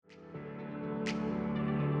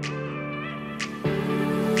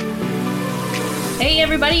Hey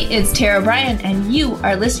everybody, it's Tara Bryan, and you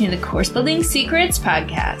are listening to the Course Building Secrets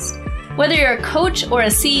podcast. Whether you're a coach or a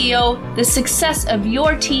CEO, the success of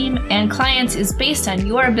your team and clients is based on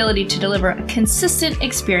your ability to deliver a consistent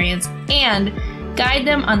experience and guide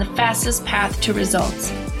them on the fastest path to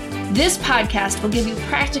results. This podcast will give you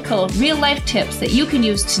practical, real-life tips that you can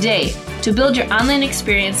use today to build your online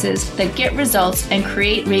experiences that get results and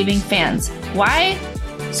create raving fans. Why?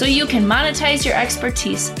 So you can monetize your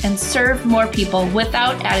expertise and serve more people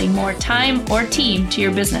without adding more time or team to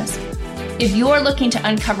your business. If you're looking to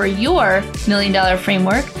uncover your $1 million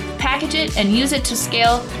framework, package it, and use it to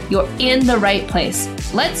scale, you're in the right place.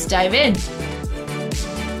 Let's dive in.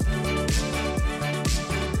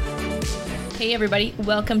 Hey everybody,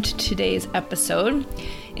 welcome to today's episode.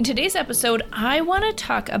 In today's episode, I want to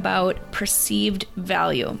talk about perceived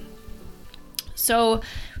value. So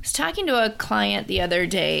I was talking to a client the other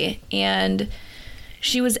day, and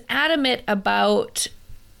she was adamant about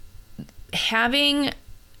having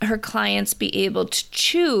her clients be able to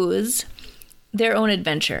choose their own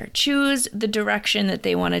adventure, choose the direction that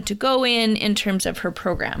they wanted to go in terms of her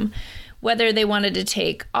program, whether they wanted to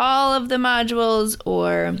take all of the modules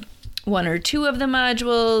or one or two of the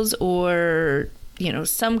modules or,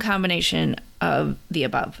 some combination of the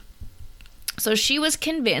above. So she was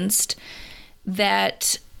convinced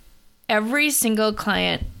that every single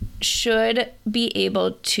client should be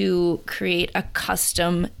able to create a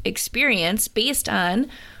custom experience based on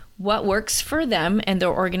what works for them and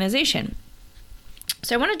their organization.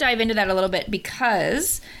 So I want to dive into that a little bit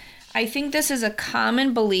because I think this is a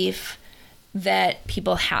common belief that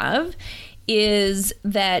people have, is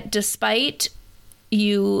that despite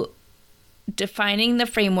you defining the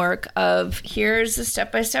framework of here's the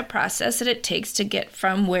step-by-step process that it takes to get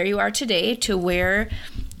from where you are today to where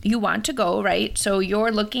you want to go, right? So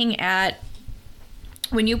you're looking at,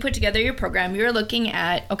 when you put together your program, you're looking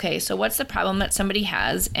at, okay, so what's the problem that somebody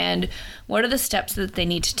has and what are the steps that they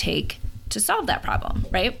need to take to solve that problem,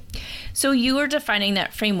 right? So you are defining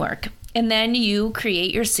that framework, and then you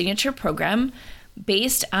create your signature program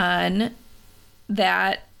based on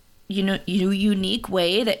that unique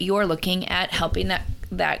way that you're looking at helping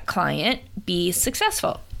that client be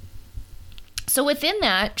successful. So within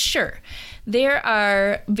that, sure, there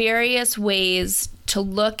are various ways to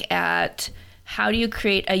look at how do you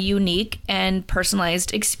create a unique and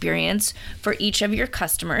personalized experience for each of your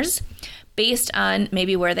customers based on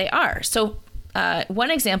maybe where they are. So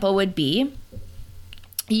one example would be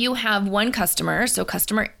you have one customer, so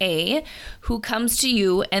customer A, who comes to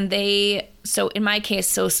you and so in my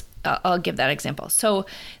case, I'll give that example. So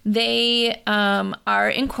they are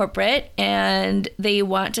in corporate and they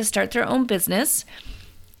want to start their own business,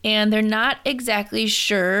 and they're not exactly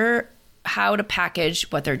sure how to package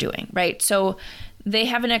what they're doing, right? So they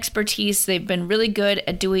have an expertise. They've been really good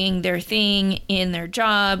at doing their thing in their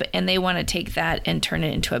job, and they want to take that and turn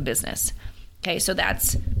it into a business. Okay, so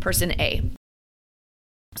that's person A.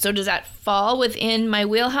 So does that fall within my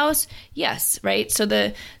wheelhouse? Yes, right? So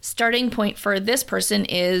the starting point for this person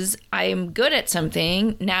is I'm good at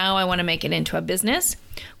something. Now I want to make it into a business,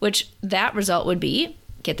 which that result would be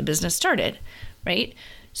get the business started, right?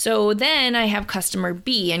 So then I have customer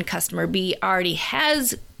B, and customer B already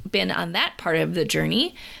has been on that part of the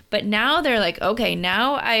journey, but now they're like, okay,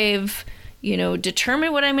 now I've,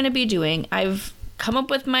 determined what I'm going to be doing. I've come up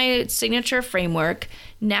with my signature framework.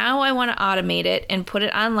 Now I want to automate it and put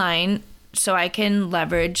it online so I can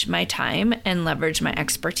leverage my time and leverage my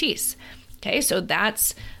expertise. Okay, so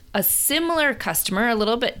that's a similar customer, a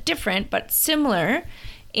little bit different, but similar.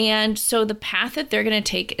 And so the path that they're going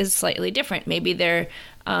to take is slightly different. Maybe they're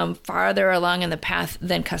farther along in the path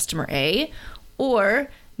than customer A, or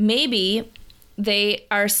maybe they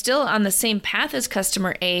are still on the same path as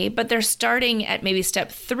customer A, but they're starting at maybe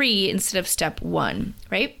step 3 instead of step 1,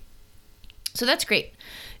 right? So that's great.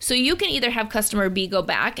 So you can either have customer B go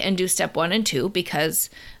back and do step 1 and 2 because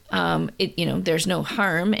there's no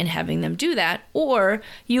harm in having them do that. Or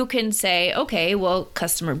you can say, okay, well,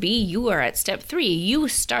 customer B, you are at step 3. You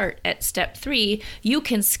start at step 3. You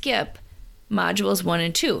can skip modules 1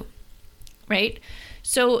 and 2, right?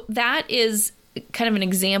 So that is kind of an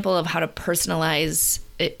example of how to personalize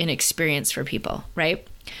an experience for people, right?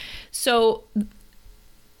 So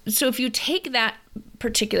if you take that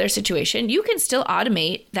particular situation, you can still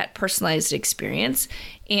automate that personalized experience,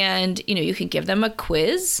 and you can give them a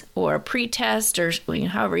quiz or a pre-test or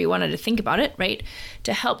however you wanted to think about it, right,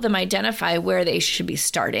 to help them identify where they should be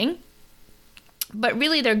starting. But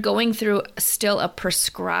really, they're going through still a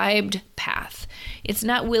prescribed path. It's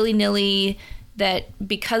not willy-nilly that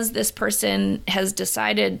because this person has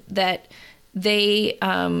decided that they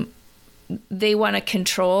they want to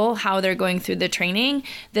control how they're going through the training,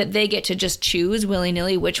 that they get to just choose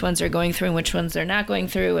willy-nilly which ones are going through and which ones they're not going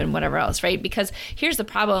through and whatever else, right? Because here's the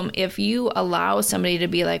problem. If you allow somebody to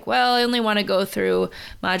be like, well, I only want to go through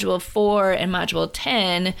module 4 and module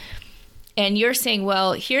 10, and you're saying,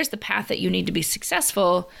 well, here's the path that you need to be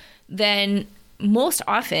successful, then most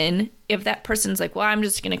often, if that person's like, well, I'm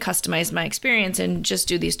just going to customize my experience and just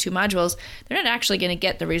do these 2 modules, they're not actually going to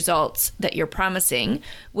get the results that you're promising,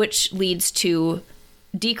 which leads to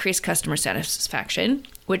decreased customer satisfaction,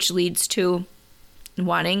 which leads to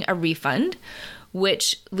wanting a refund,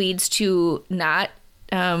 which leads to not,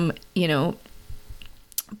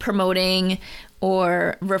 promoting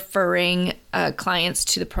or referring clients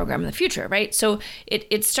to the program in the future, right? So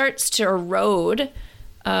it starts to erode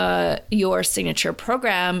your signature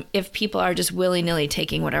program if people are just willy-nilly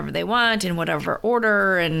taking whatever they want in whatever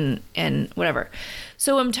order and whatever.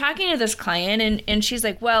 So I'm talking to this client and she's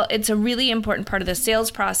like, well, it's a really important part of the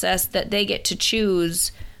sales process that they get to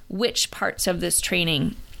choose which parts of this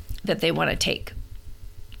training that they want to take.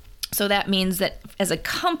 So that means that as a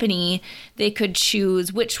company, they could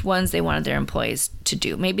choose which ones they wanted their employees to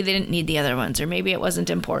do. Maybe they didn't need the other ones, or maybe it wasn't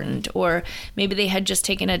important, or maybe they had just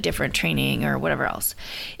taken a different training or whatever else.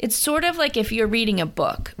 It's sort of like if you're reading a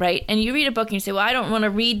book, right? And you read a book and you say, well, I don't want to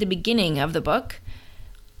read the beginning of the book.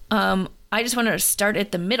 I just want to start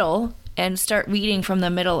at the middle and start reading from the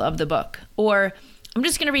middle of the book. Or I'm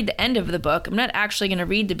just going to read the end of the book. I'm not actually going to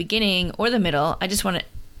read the beginning or the middle. I just want to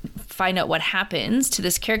find out what happens to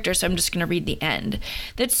this character, so I'm just going to read the end.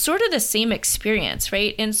 That's sort of the same experience,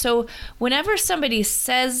 right? And so whenever somebody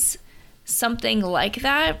says something like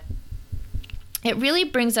that, it really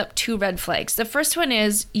brings up 2 red flags. The first one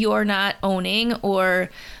is you're not owning or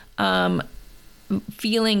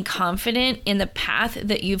feeling confident in the path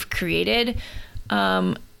that you've created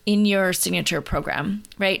in your signature program,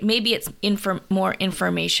 right? Maybe it's more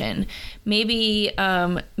information. Maybe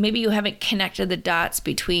you haven't connected the dots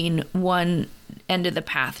between one end of the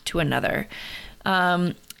path to another.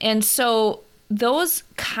 And so those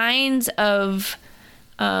kinds of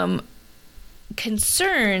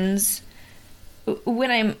concerns,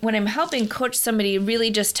 when I'm helping coach somebody, really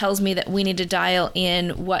just tells me that we need to dial in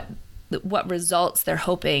what results they're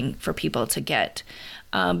hoping for people to get,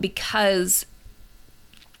 because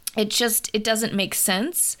it doesn't make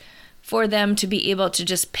sense for them to be able to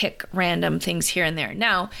just pick random things here and there.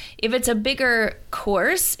 Now, if it's a bigger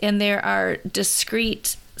course and there are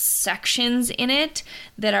discrete sections in it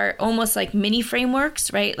that are almost like mini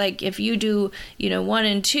frameworks, right? Like if you do, 1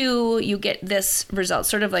 and 2, you get this result,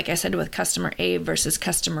 sort of like I said with customer A versus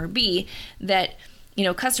customer B, that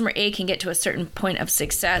customer A can get to a certain point of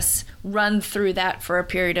success, run through that for a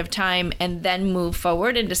period of time, and then move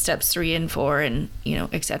forward into steps 3 and 4 and,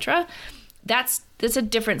 etc. That's a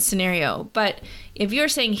different scenario. But if you're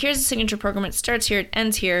saying, here's a signature program, it starts here, it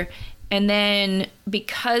ends here, and then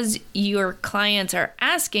because your clients are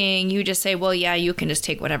asking, you just say, well, yeah, you can just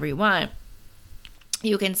take whatever you want.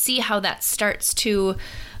 You can see how that starts to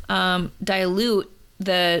dilute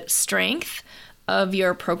the strength of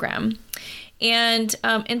your program. And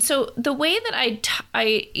so the way that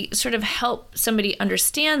I sort of help somebody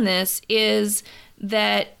understand this is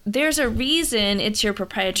that there's a reason it's your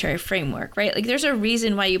proprietary framework, right? Like there's a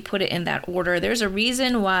reason why you put it in that order. There's a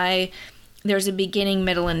reason why there's a beginning,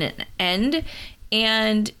 middle, and an end.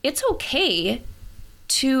 And it's okay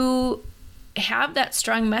to have that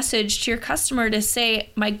strong message to your customer to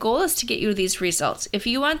say, my goal is to get you these results. If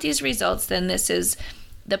you want these results, then this is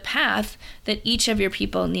the path that each of your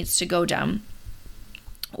people needs to go down.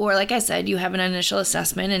 Or like I said, you have an initial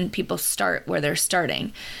assessment and people start where they're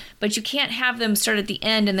starting. But you can't have them start at the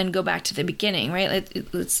end and then go back to the beginning, right?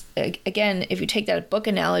 It's, again, if you take that book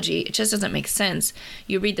analogy, it just doesn't make sense.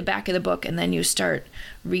 You read the back of the book and then you start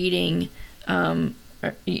reading,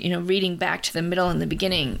 reading back to the middle and the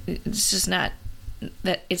beginning. It's just not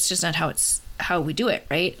how we do it,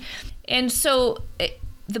 right? And so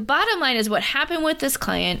the bottom line is what happened with this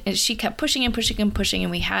client is she kept pushing and pushing and pushing,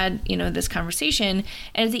 and we had, this conversation.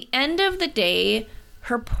 And at the end of the day,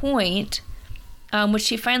 her point, which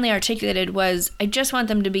she finally articulated, was, I just want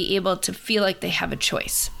them to be able to feel like they have a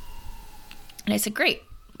choice. And I said, great,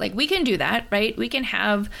 like we can do that, right? We can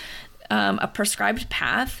have a prescribed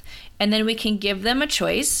path, and then we can give them a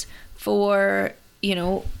choice for,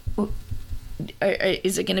 is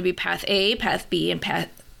it going to be path A, path B, and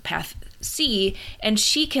path C, and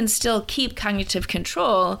she can still keep cognitive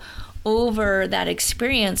control over that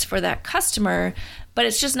experience for that customer, but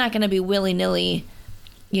it's just not going to be willy-nilly,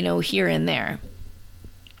 here and there.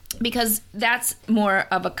 because that's more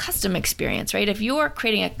of a custom experience, right? If you're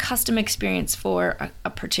creating a custom experience for a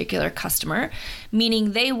particular customer,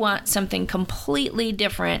 meaning they want something completely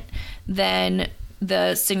different than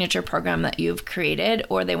the signature program that you've created,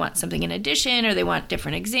 or they want something in addition, or they want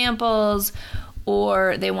different examples,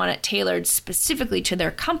 or they want it tailored specifically to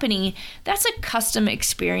their company, that's a custom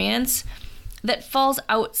experience that falls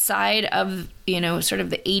outside of, sort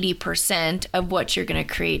of the 80% of what you're going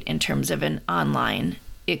to create in terms of an online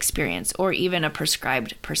experience, or even a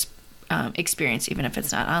prescribed experience, even if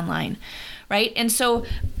it's not online, right? And so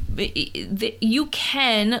you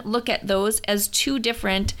can look at those as two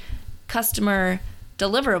different customer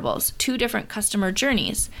deliverables, two different customer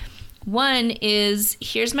journeys. One is,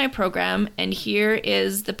 here's my program, and here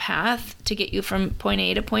is the path to get you from point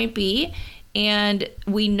A to point B, and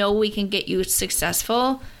we know we can get you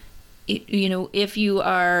successful, if you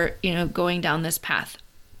are, going down this path.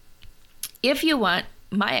 If you want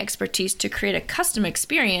my expertise to create a custom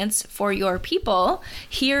experience for your people,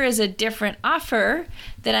 here is a different offer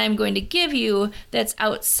that I'm going to give you that's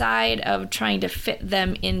outside of trying to fit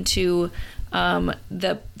them into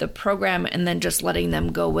the program and then just letting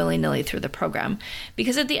them go willy-nilly through the program.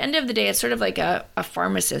 Because at the end of the day, it's sort of like a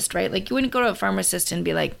pharmacist, right? Like, you wouldn't go to a pharmacist and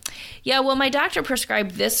be like, yeah, well, my doctor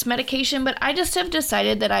prescribed this medication, but I just have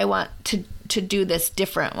decided that I want to do this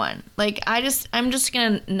different one. Like, I'm just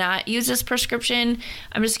going to not use this prescription.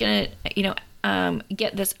 I'm just going to,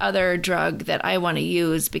 get this other drug that I want to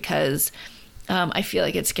use because I feel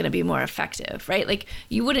like it's going to be more effective, right? Like,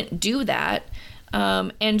 you wouldn't do that.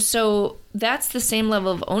 And so that's the same level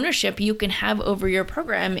of ownership you can have over your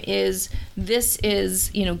program. This is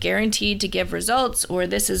guaranteed to give results, or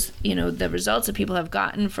this is, the results that people have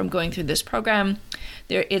gotten from going through this program.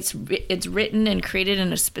 It's written and created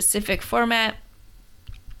in a specific format.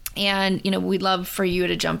 And, we'd love for you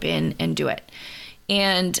to jump in and do it.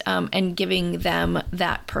 And giving them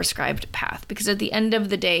that prescribed path, because at the end of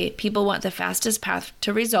the day, people want the fastest path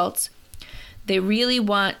to results. They really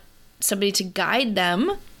want somebody to guide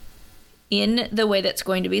them in the way that's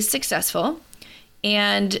going to be successful.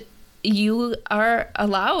 And you are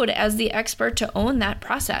allowed as the expert to own that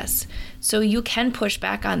process. So you can push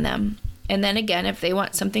back on them. And then again, if they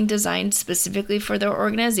want something designed specifically for their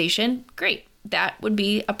organization, great. That would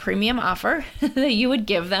be a premium offer that you would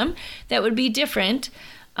give them that would be different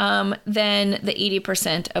than the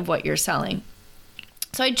 80% of what you're selling.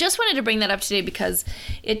 So I just wanted to bring that up today because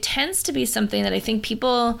it tends to be something that I think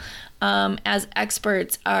people as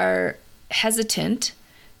experts are hesitant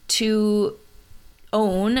to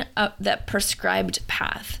own that prescribed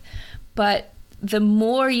path. But the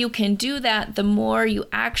more you can do that, the more you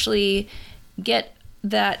actually get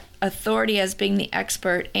that authority as being the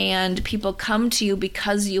expert, and people come to you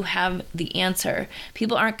because you have the answer.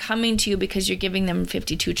 People aren't coming to you because you're giving them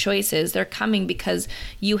 52 choices. They're coming because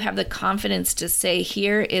you have the confidence to say,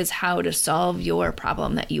 here is how to solve your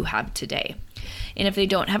problem that you have today. And if they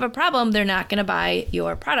don't have a problem, they're not going to buy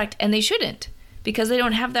your product, and they shouldn't, because they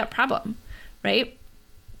don't have that problem, right?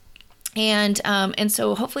 And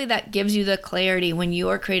so hopefully that gives you the clarity when you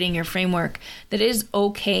are creating your framework that it is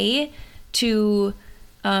okay to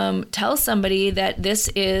tell somebody that this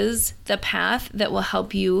is the path that will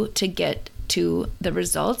help you to get to the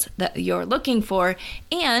results that you're looking for.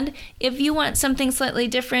 And if you want something slightly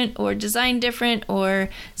different or designed different or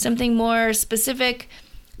something more specific,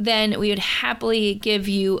 then we would happily give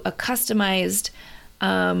you a customized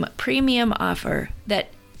premium offer that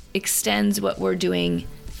extends what we're doing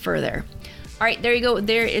further. All right, there you go.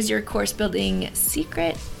 There is your course building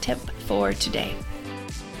secret tip for today.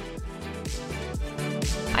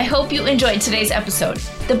 I hope you enjoyed today's episode.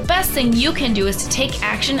 The best thing you can do is to take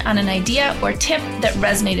action on an idea or tip that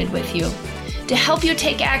resonated with you. To help you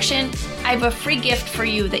take action, I have a free gift for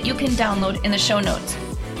you that you can download in the show notes.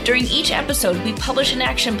 During each episode, we publish an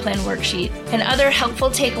action plan worksheet and other helpful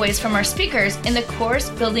takeaways from our speakers in the Course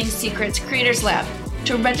Building Secrets Creators Lab.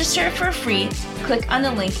 To register for free, click on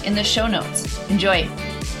the link in the show notes. Enjoy.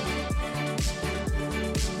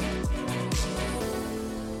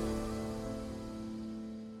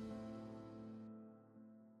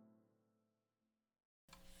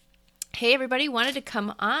 Hey everybody, wanted to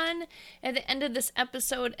come on at the end of this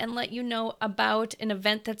episode and let you know about an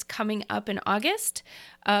event that's coming up in August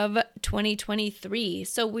of 2023.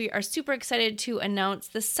 So we are super excited to announce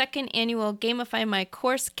the second annual Gamify My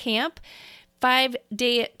Course Camp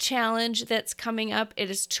 5-day challenge that's coming up.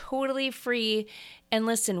 It is totally free. And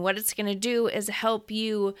listen, what it's going to do is help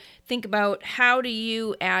you think about how do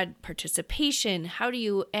you add participation? How do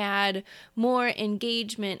you add more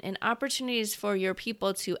engagement and opportunities for your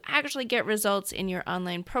people to actually get results in your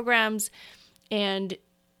online programs? And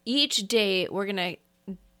each day we're going to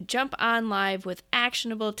jump on live with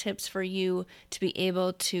actionable tips for you to be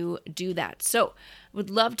able to do that. So would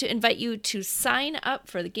love to invite you to sign up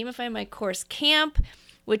for the Gamify My Course Camp,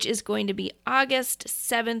 which is going to be August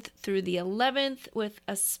 7th through the 11th with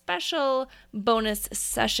a special bonus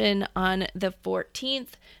session on the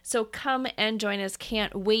 14th. So come and join us.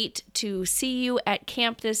 Can't wait to see you at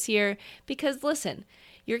camp this year because listen,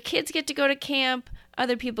 your kids get to go to camp,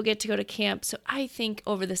 other people get to go to camp. So I think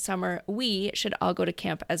over the summer, we should all go to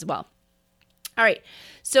camp as well. All right.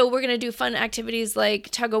 So we're going to do fun activities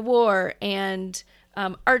like tug of war and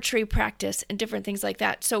archery practice and different things like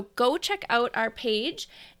that. So go check out our page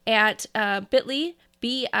at bit.ly,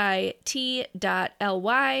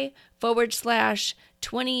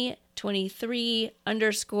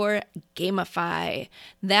 bit.ly/2023_gamify.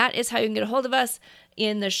 That is how you can get a hold of us.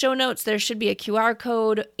 In the show notes, there should be a QR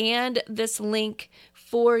code and this link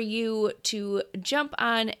for you to jump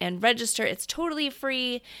on and register. It's totally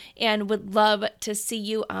free and would love to see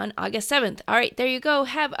you on August 7th. All right, there you go.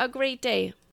 Have a great day.